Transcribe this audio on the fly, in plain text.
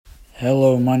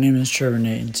Hello, my name is Trevor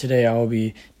Nate, and today I will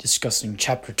be discussing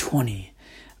Chapter 20.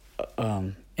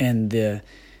 And the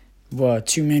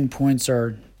two main points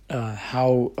are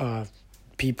how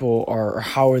people are, or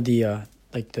how are the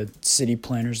city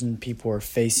planners and people are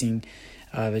facing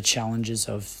the challenges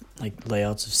of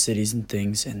layouts of cities and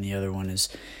things, and the other one is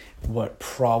what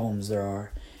problems there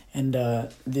are. And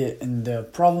the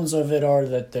problems of it are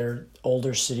that they're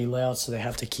older city layouts, so they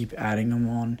have to keep adding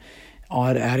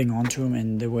onto them,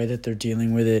 and the way that they're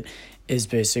dealing with it is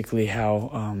basically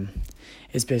how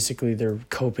they're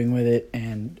coping with it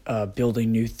and building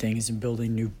new things and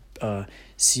building new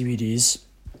CBDs.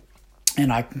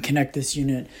 And I can connect this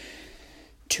unit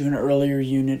to an earlier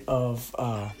unit of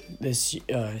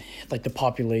the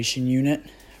population unit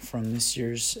from this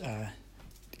year's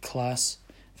class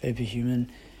of AP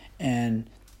Human. And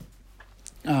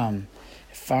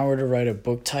if I were to write a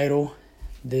book title,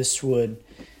 this would,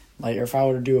 or if I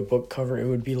were to do a book cover, it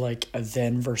would be like a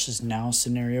then versus now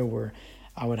scenario where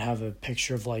I would have a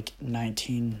picture of the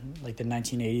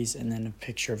 1980s and then a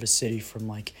picture of a city from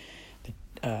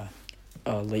the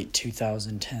late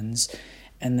 2010s.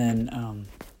 And then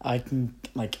I can,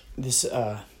 this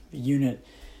unit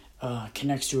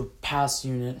connects to a past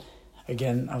unit,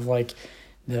 again, of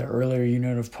the earlier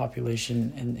unit of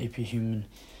population in AP Human.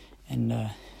 And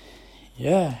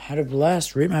had a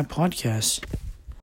blast. Rate my podcast.